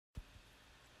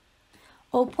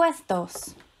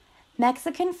Opuestos,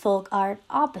 Mexican folk art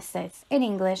opposites in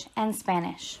English and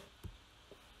Spanish.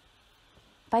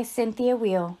 By Cynthia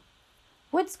Weill.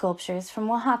 Wood sculptures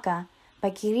from Oaxaca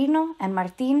by Quirino and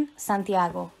Martin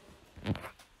Santiago.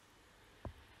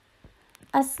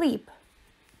 Asleep,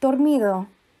 dormido.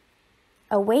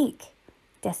 Awake,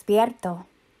 despierto.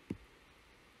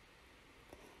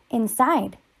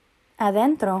 Inside,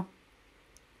 adentro.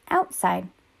 Outside,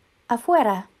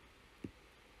 afuera.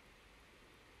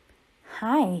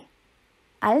 High,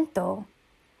 alto.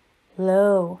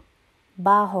 Low,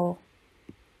 bajo.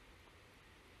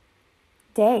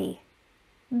 Day,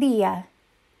 día.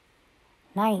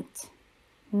 Night,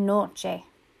 noche.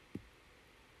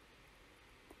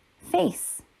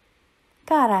 Face,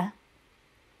 cara.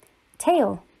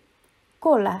 Tail,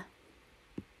 cola.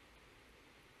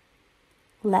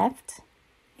 Left,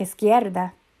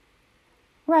 izquierda.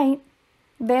 Right,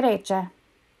 derecha.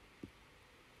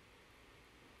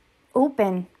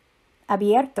 Open,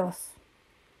 abiertos.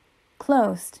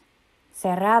 Closed,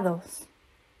 cerrados.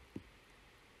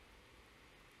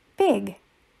 Big,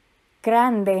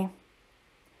 grande.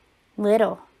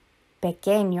 Little,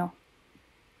 pequeño.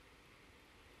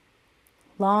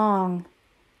 Long,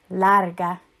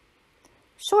 larga.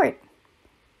 Short,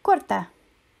 corta.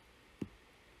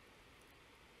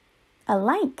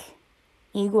 Alike,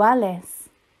 iguales.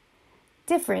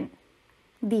 Different,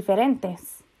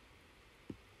 diferentes.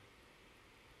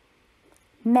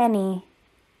 Many,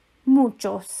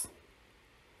 muchos.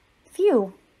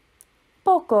 Few,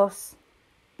 pocos.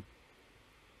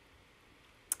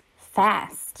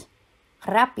 Fast,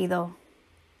 rápido.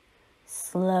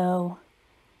 Slow,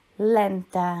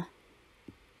 lenta.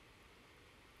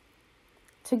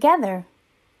 Together,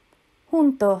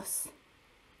 juntos.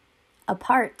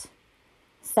 Apart,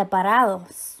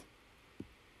 separados.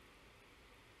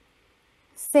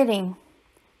 Sitting,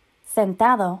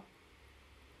 sentado.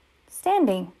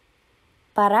 Standing,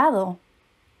 parado.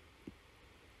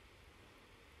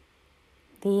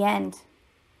 The end,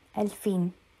 el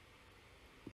fin.